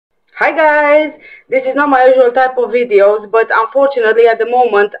Hi guys, this is not my usual type of videos, but unfortunately at the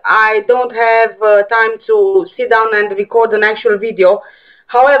moment I don't have time to sit down and record an actual video.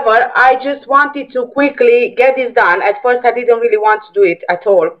 However, I just wanted to quickly get this done. At first I didn't really want to do it at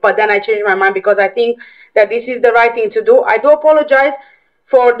all, but then I changed my mind because I think that this is the right thing to do. I do apologize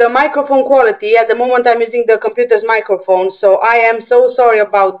for the microphone quality. At the moment I'm using the computer's microphone, so I am so sorry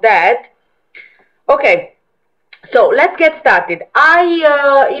about that. Okay. So let's get started.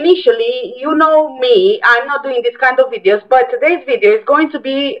 Initially, you know me, I'm not doing this kind of videos, but today's video is going to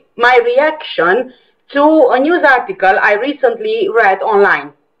be my reaction to a news article I recently read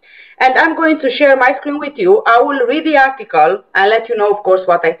online. And I'm going to share my screen with you. I will read the article and let you know, of course,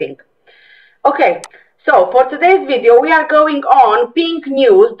 what I think. Okay, so for today's video, we are going on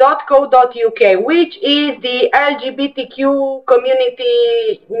pinknews.co.uk, which is the LGBTQ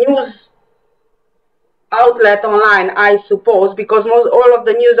community news outlet online, I suppose, because all of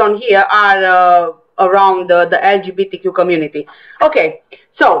the news on here are around the LGBTQ community. Okay,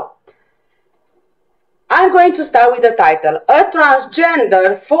 so I'm going to start with the title. A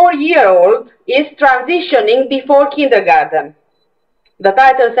transgender 4-year-old is transitioning before kindergarten. The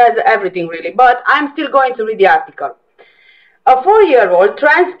title says everything really, but I'm still going to read the article. A 4-year-old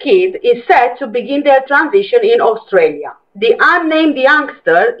trans kid is set to begin their transition in Australia. The unnamed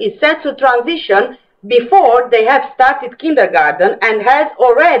youngster is set to transition before they have started kindergarten and has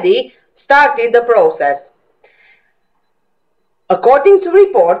already started the process. According to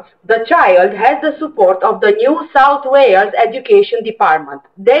reports, the child has the support of the New South Wales Education Department.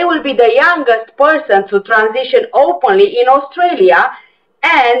 They will be the youngest person to transition openly in Australia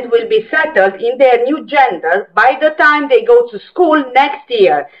and will be settled in their new gender by the time they go to school next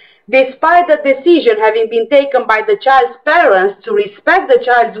year. Despite the decision having been taken by the child's parents to respect the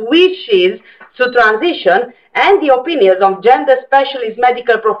child's wishes to transition and the opinions of gender specialist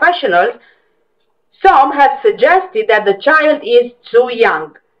medical professionals, some have suggested that the child is too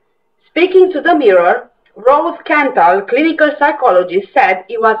young. Speaking to the Mirror, Rose Cantal, clinical psychologist, said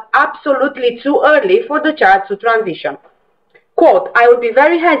it was absolutely too early for the child to transition. Quote, I would be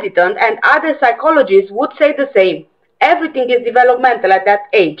very hesitant, and other psychologists would say the same. Everything is developmental at that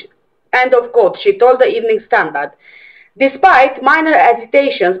age. End of quote, she told the Evening Standard. Despite minor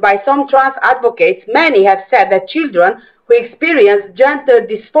hesitations by some trans advocates, many have said that children who experience gender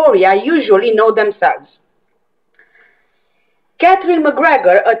dysphoria usually know themselves. Catherine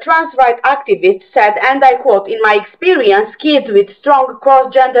McGregor, a trans rights activist, said, and I quote, in my experience, kids with strong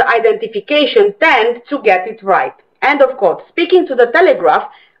cross-gender identification tend to get it right. End of quote. Speaking to the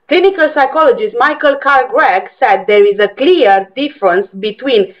Telegraph, clinical psychologist Michael Carr-Gregg said there is a clear difference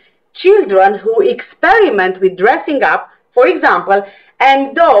between children who experiment with dressing up, for example,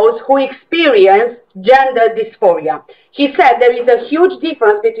 and those who experience gender dysphoria. He said there is a huge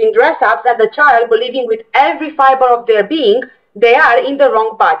difference between dress-ups and the child believing with every fiber of their being they are in the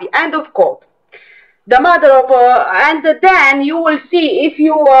wrong body. End of quote. The mother of, and then you will see, if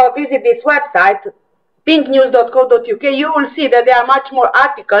you visit this website, pinknews.co.uk, you will see that there are much more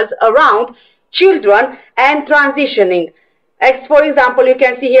articles around children and transitioning. As for example, you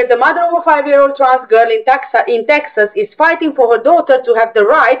can see here the mother of a 5-year-old trans girl in Texas is fighting for her daughter to have the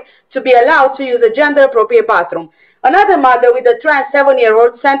right to be allowed to use a gender-appropriate bathroom. Another mother with a trans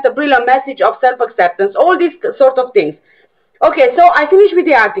 7-year-old sent a brilliant message of self-acceptance. All these sort of things. Okay, so I finished with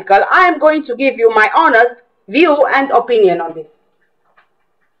the article. I am going to give you my honest view and opinion on this.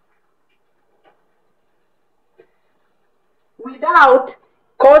 Without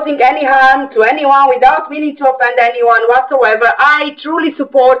causing any harm to anyone, without meaning to offend anyone whatsoever, I truly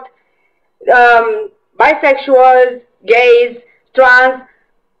support bisexuals, gays, trans,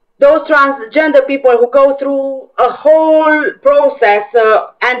 those transgender people who go through a whole process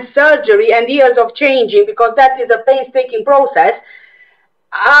and surgery and years of changing, because that is a painstaking process.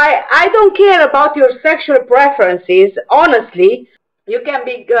 I don't care about your sexual preferences, honestly. You can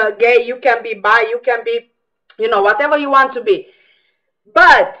be gay, you can be bi, you can be, you know, whatever you want to be.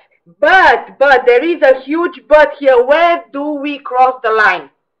 But there is a huge but here. Where do we cross the line?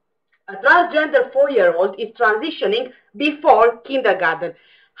 A transgender 4-year-old is transitioning before kindergarten.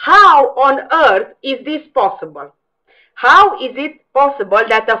 How on earth is this possible? How is it possible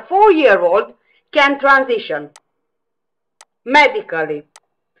that a 4-year-old can transition medically?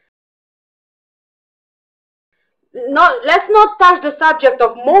 No, let's not touch the subject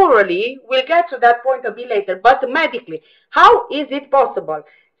of morally. We'll get to that point a bit later. But medically, how is it possible?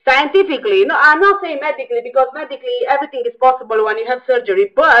 Scientifically, no, I'm not saying medically, because medically everything is possible when you have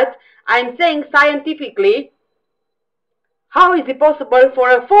surgery. But I'm saying scientifically, how is it possible for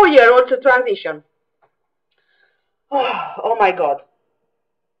a 4-year-old to transition? Oh my God.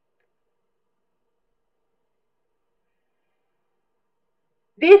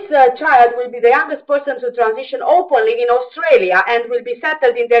 This child will be the youngest person to transition openly in Australia and will be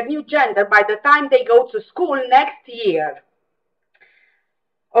settled in their new gender by the time they go to school next year.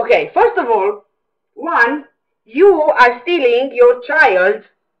 Okay, first of all, one, you are stealing your child's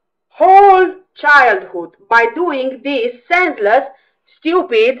whole childhood by doing these senseless,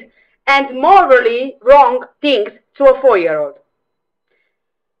 stupid, and morally wrong things to a 4-year-old.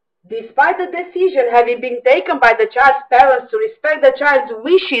 Despite the decision having been taken by the child's parents to respect the child's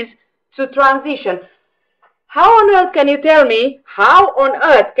wishes to transition, how on earth can you tell me, how on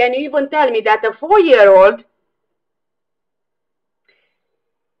earth can you even tell me that a 4-year-old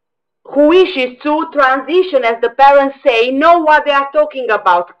who wishes to transition, as the parents say, know what they are talking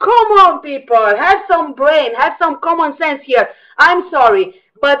about? Come on, people, have some brain, have some common sense here. I'm sorry,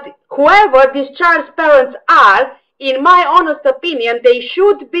 but whoever this child's parents are, in my honest opinion, they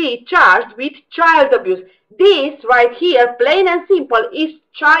should be charged with child abuse. This right here, plain and simple, is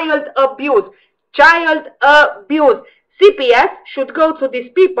child abuse. Child abuse. CPS should go to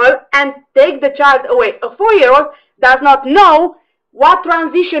these people and take the child away. A 4-year-old does not know what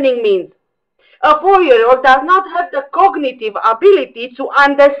transitioning means. A 4-year-old does not have the cognitive ability to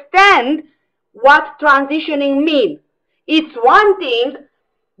understand what transitioning means. It's one thing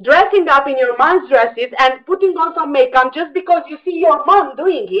dressing up in your mom's dresses and putting on some makeup just because you see your mom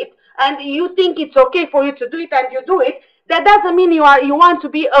doing it and you think it's okay for you to do it and you do it. That doesn't mean you want to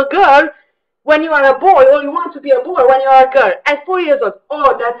be a girl when you are a boy, or you want to be a boy when you are a girl. At 4 years old,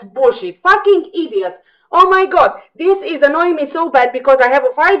 oh, that's bullshit. Fucking idiots. Oh my God, this is annoying me so bad because I have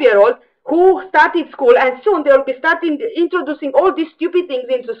a 5-year-old who started school, and soon they will be starting introducing all these stupid things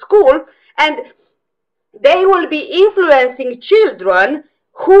into school, and they will be influencing children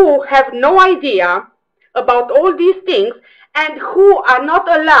who have no idea about all these things and who are not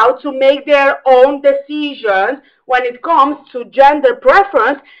allowed to make their own decisions when it comes to gender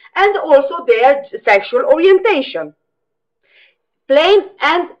preference and also their sexual orientation. Plain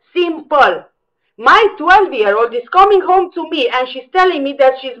and simple. My 12-year-old is coming home to me and she's telling me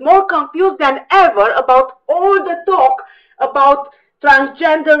that she's more confused than ever about all the talk about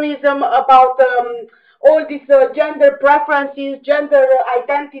transgenderism, about all these gender preferences, gender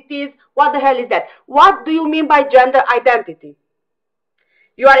identities. What the hell is that? What do you mean by gender identity?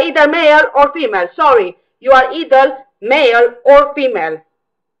 You are either male or female. Sorry, you are either male or female.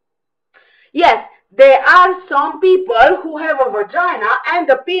 Yes, there are some people who have a vagina and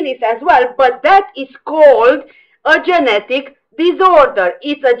a penis as well, but that is called a genetic disorder.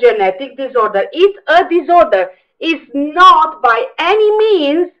 It's a genetic disorder. It's a disorder. It's not by any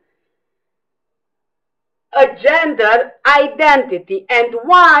means a gender identity. And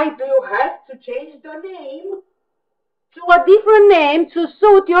why do you have to change the name to a different name to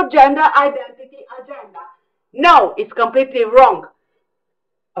suit your gender identity agenda? No, it's completely wrong.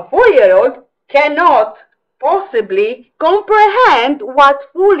 A 4-year-old cannot possibly comprehend what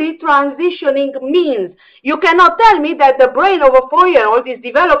fully transitioning means. You cannot tell me that the brain of a 4-year-old is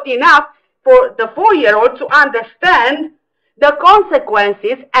developed enough for the 4-year-old to understand the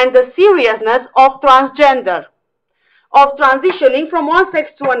consequences and the seriousness of transgender, of transitioning from one sex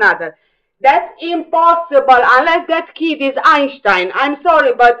to another. That's impossible unless that kid is Einstein. I'm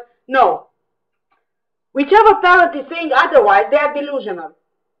sorry, but no. Whichever parent is saying otherwise, they are delusional.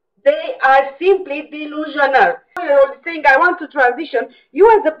 They are simply delusional. 4-year-old is saying, I want to transition.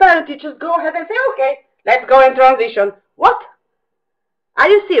 You as a parent, you just go ahead and say, okay, let's go and transition. What? Are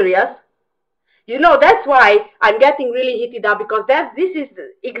you serious? You know, that's why I'm getting really heated up, because this is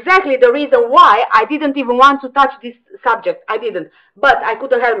exactly the reason why I didn't even want to touch this subject. I didn't. But I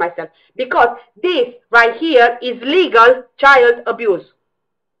couldn't help myself. Because this right here is legal child abuse.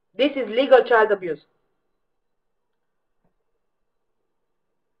 This is legal child abuse.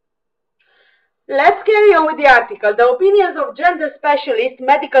 Let's carry on with the article. The opinions of gender specialist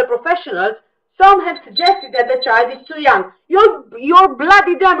medical professionals, some have suggested that the child is too young. You're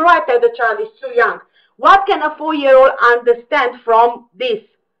bloody damn right that the child is too young. What can a 4-year-old understand from this?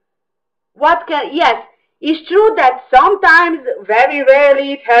 Yes, it's true that sometimes, very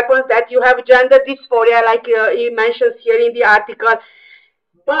rarely, it happens that you have gender dysphoria, like he mentions here in the article.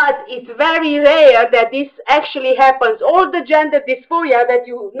 But it's very rare that this actually happens. All the gender dysphoria that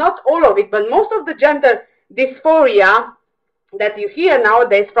not all of it, but most of the gender dysphoria that you hear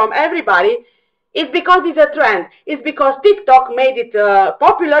nowadays from everybody is because it's a trend. It's because TikTok made it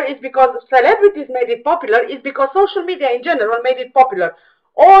popular. It's because celebrities made it popular. It's because social media in general made it popular.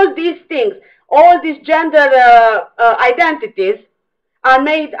 All these things, all these gender identities are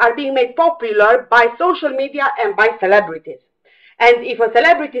being made popular by social media and by celebrities. And if a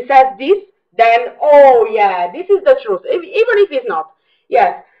celebrity says this, then, oh yeah, this is the truth. Even if it's not.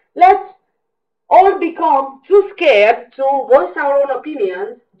 Yes, let's all become too scared to voice our own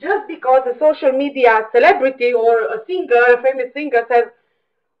opinions just because a social media celebrity or a singer, a famous singer says,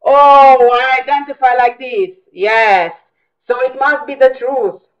 oh, I identify like this. Yes, so it must be the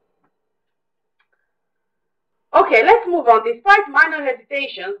truth. Okay, let's move on. Despite minor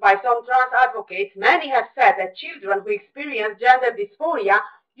hesitations by some trans advocates, many have said that children who experience gender dysphoria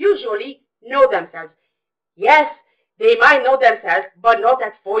usually know themselves. Yes, they might know themselves, but not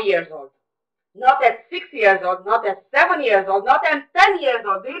at 4 years old. Not at 6 years old, not at 7 years old, not at 10 years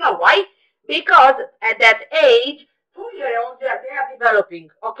old. Do you know why? Because at that age, 2-year-olds, they are developing,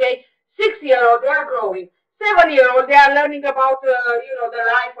 okay? 6-year-olds, they are growing. 7-year-olds, they are learning about, the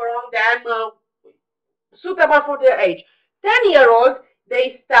life around them, suitable for their age. 10-year-olds,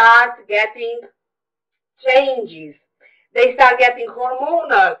 they start getting changes. They start getting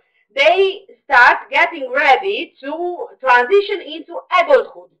hormonal. They start getting ready to transition into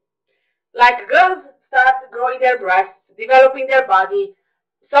adulthood. Like girls start growing their breasts, developing their body.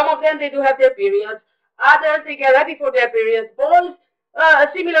 Some of them, they do have their periods. Others, they get ready for their periods. Boys, a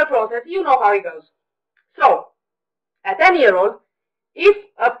similar process. You know how it goes. So, a 10-year-old, if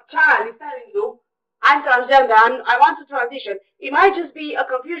a child is telling you, I'm transgender, I want to transition, it might just be a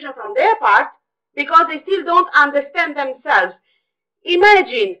confusion from their part because they still don't understand themselves.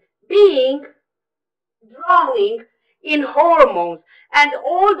 Imagine being drowning in hormones and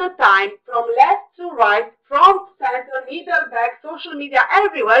all the time, from left to right, front, center, middle, back, social media,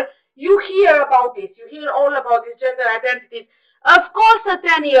 everywhere, you hear about this. You hear all about these gender identities. Of course, a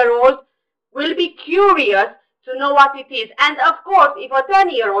 10-year-old will be curious to know what it is. And of course, if a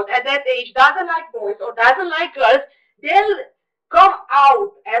 10-year-old at that age doesn't like boys or doesn't like girls, they'll come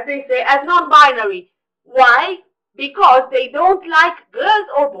out, as they say, as non-binary. Why? Because they don't like girls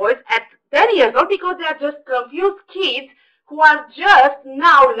or boys at 10 years old, because they are just confused kids who are just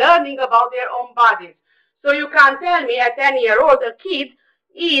now learning about their own bodies. So you can't tell me a 10-year-old, a kid,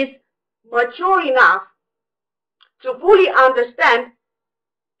 is mature enough to fully understand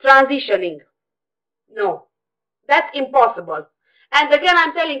transitioning. No, that's impossible. And again,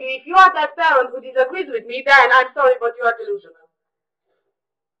 I'm telling you, if you are that parent who disagrees with me, then I'm sorry, but you are delusional.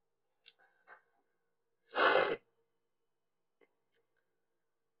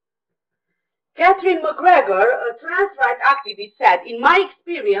 Catherine McGregor, a trans rights activist, said, in my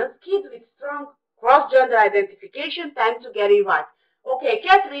experience, kids with strong cross-gender identification tend to get it right. Okay,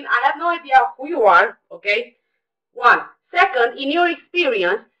 Catherine, I have no idea who you are, okay? One. Second, in your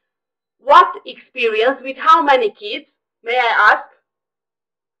experience, what experience with how many kids, may I ask?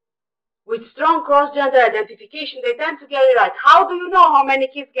 With strong cross-gender identification, they tend to get it right. How do you know how many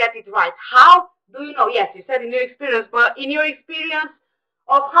kids get it right? How do you know? Yes, you said in your experience, but in your experience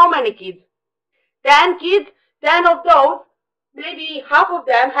of how many kids? 10 kids, 10 of those, maybe half of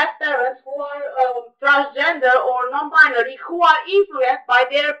them have parents who are transgender or non-binary, who are influenced by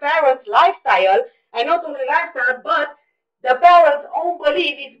their parents' lifestyle, and not only lifestyle, but the parents' own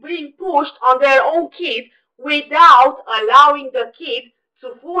belief is being pushed on their own kids without allowing the kids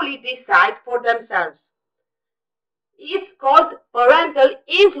to fully decide for themselves. It's called parental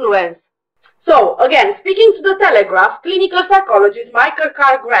influence. So, again, speaking to the Telegraph, clinical psychologist Michael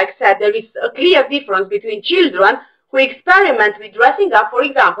Carr Gregg said there is a clear difference between children who experiment with dressing up, for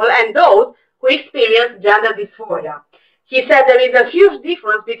example, and those who experience gender dysphoria. He said there is a huge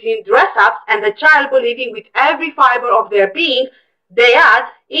difference between dress-ups and the child believing with every fiber of their being they are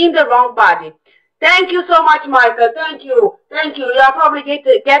in the wrong body. Thank you so much, Michael. Thank you. Thank you. You are probably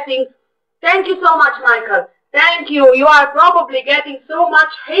getting... Thank you so much, Michael. Thank you. You are probably getting so much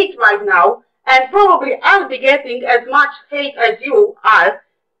hate right now. And probably I'll be getting as much hate as you are.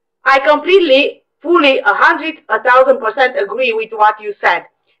 I completely, fully, 100, 1,000% agree with what you said.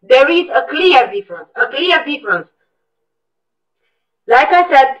 There is a clear difference, Like I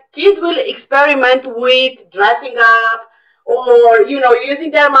said, kids will experiment with dressing up or,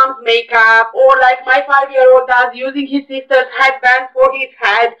 using their mom's makeup, or like my 5-year-old does, using his sister's headband for his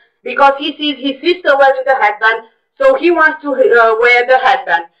head because he sees his sister wearing the headband, so he wants to wear the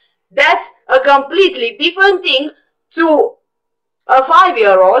headband. That's a completely different thing to a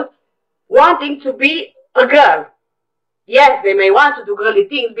 5-year-old wanting to be a girl. Yes, they may want to do girly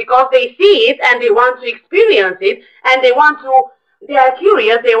things because they see it and they want to experience it, and they are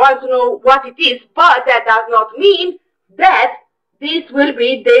curious, they want to know what it is, but that does not mean that this will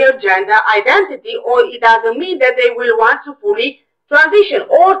be their gender identity, or it doesn't mean that they will want to fully transition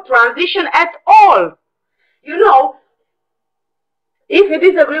or transition at all. If you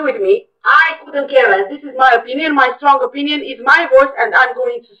disagree with me, I couldn't care less. This is my opinion. My strong opinion is my voice, and I'm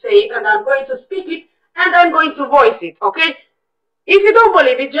going to say it, and I'm going to speak it, and I'm going to voice it, okay? If you don't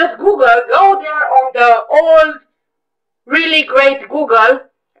believe it, just Google, go there on the old, really great Google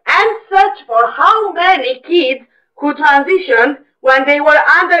and search for how many kids who transitioned when they were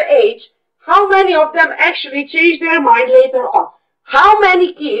underage, how many of them actually changed their mind later on. How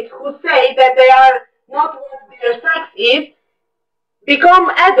many kids who say that they are not what their sex is, become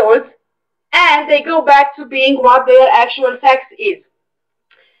adults, and they go back to being what their actual sex is.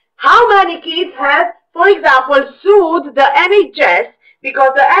 How many kids have, for example, sued the NHS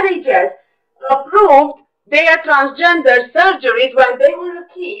because the NHS approved their transgender surgeries when they were a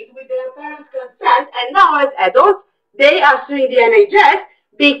kid with their parents' consent, and now as adults, they are suing the NHS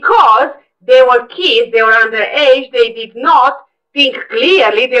because they were kids, they were underage, they did not think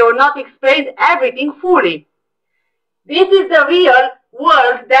clearly, they were not explained everything fully. This is the real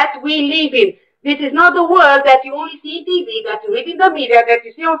world that we live in. This is not the world that you only see in TV, that you read in the media, that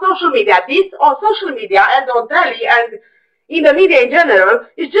you see on social media. This on social media and on telly and in the media in general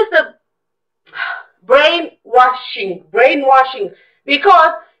is just a brainwashing.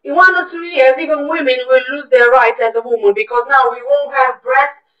 Because in 1 or 2 years, even women will lose their rights as a woman, because now we won't have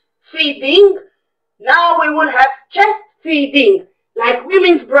breastfeeding. Now we will have chest feeding. Like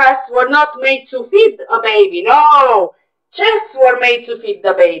women's breasts were not made to feed a baby. No, chests were made to feed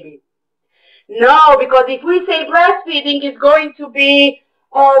the baby. No, because if we say breastfeeding, it's going to be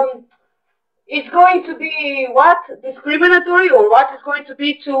what? Discriminatory, or what is going to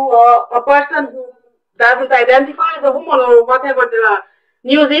be to a person who doesn't identify as a woman, or whatever the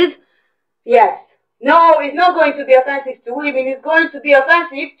news is. Yes. No, it's not going to be offensive to women. It's going to be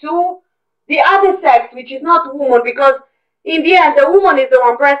offensive to the other sex, which is not woman, because in the end, the woman is the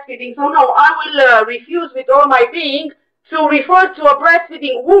one breastfeeding. So no, I will refuse with all my being to refer to a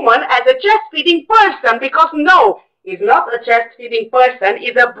breastfeeding woman as a chest-feeding person, because no, it's not a chest-feeding person,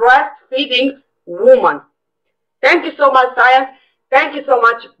 it's a breastfeeding woman. Thank you so much, science. Thank you so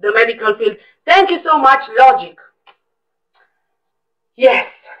much, the medical field. Thank you so much, logic. Yes,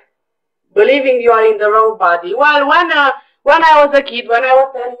 believing you are in the wrong body. Well, when I was a kid, when I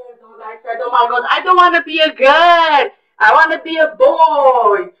was 10 years old, I said, oh my God, I don't want to be a girl. I want to be a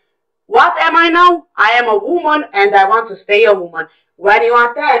boy. What am I now? I am a woman and I want to stay a woman. When you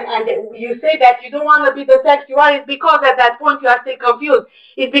are 10 and you say that you don't want to be the sex you are, it's because at that point you are still confused.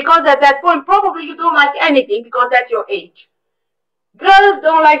 It's because at that point probably you don't like anything, because that's your age. Girls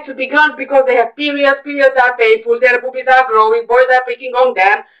don't like to be girls because they have periods. Periods are painful. Their boobies are growing. Boys are picking on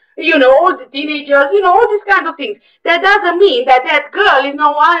them. You know, all the teenagers, you know, all these kind of things. That doesn't mean that that girl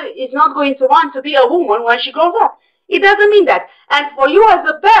is not going to want to be a woman when she grows up. It doesn't mean that. And for you as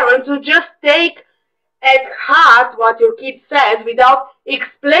a parent to just take at heart what your kid says without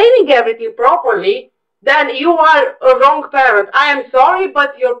explaining everything properly, then you are a wrong parent. I am sorry,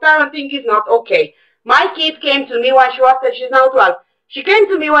 but your parenting is not okay. My kid came to me when she was 10, she's now 12. She came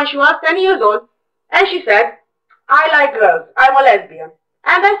to me when she was 10 years old, and she said, I like girls, I'm a lesbian.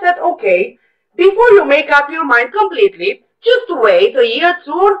 And I said, okay, before you make up your mind completely, just wait a year,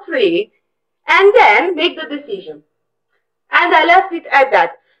 2 or 3, and then make the decision. And I left it at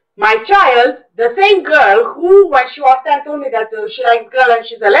that. My child, the same girl who, when she was 10, told me that she likes girls and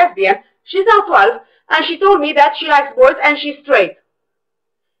she's a lesbian, she's now 12, and she told me that she likes boys and she's straight.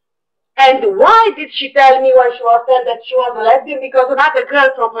 And why did she tell me when she was 10 that she was a lesbian? Because another girl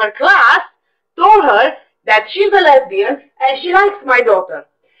from her class told her that she's a lesbian and she likes my daughter.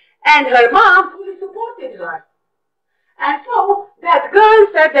 And her mom fully supported her. And so that girl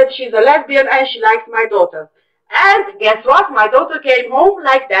said that she's a lesbian and she likes my daughter. And guess what? My daughter came home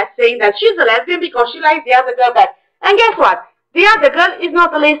like that, saying that she's a lesbian because she likes the other girl back. And guess what? The other girl is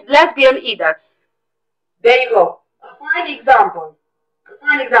not a lesbian either. There you go. A fine example. A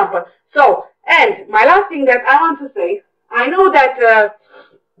fine example. So, and my last thing that I want to say, I know that the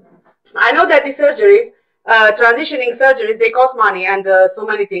surgeries, transitioning surgeries, they cost money and so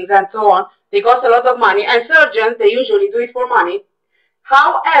many things and so on. They cost a lot of money, and surgeons, they usually do it for money.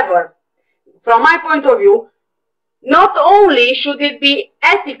 However, from my point of view, not only should it be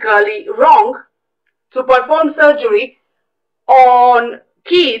ethically wrong to perform surgery on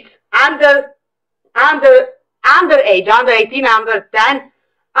kids underage, under 18, under 10,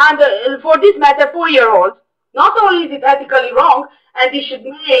 for this matter, 4-year-olds, not only is it ethically wrong, and it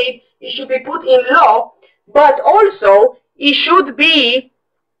should be put in law, but also it should be,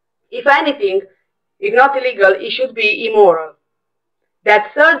 if anything, if not illegal, it should be immoral.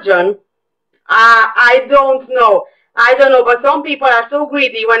 That surgeon, I don't know, but some people are so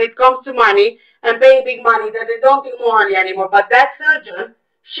greedy when it comes to money and paying big money that they don't think morally anymore. But that surgeon,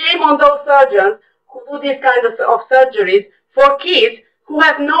 shame on those surgeons who do this kind of surgeries for kids who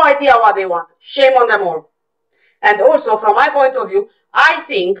have no idea what they want. Shame on them all. And also, from my point of view, I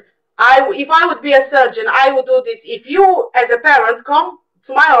think if I would be a surgeon, I would do this. If you, as a parent, come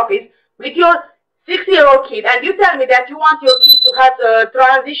to my office with your 6-year-old kid and you tell me that you want your kid to have a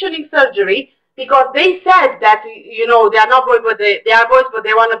transitioning surgery because they said that, you know, they are not boys, but they are boys, but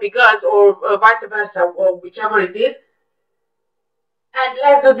they want to be girls, or vice versa, or whichever it is, and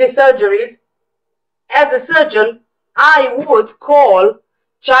let's do these surgeries. As a surgeon, I would call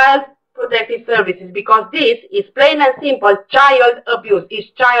Child Protective Services, because this is plain and simple child abuse. It's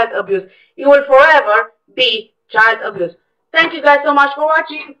child abuse. It will forever be child abuse. Thank you guys so much for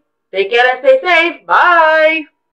watching. Take care and stay safe. Bye.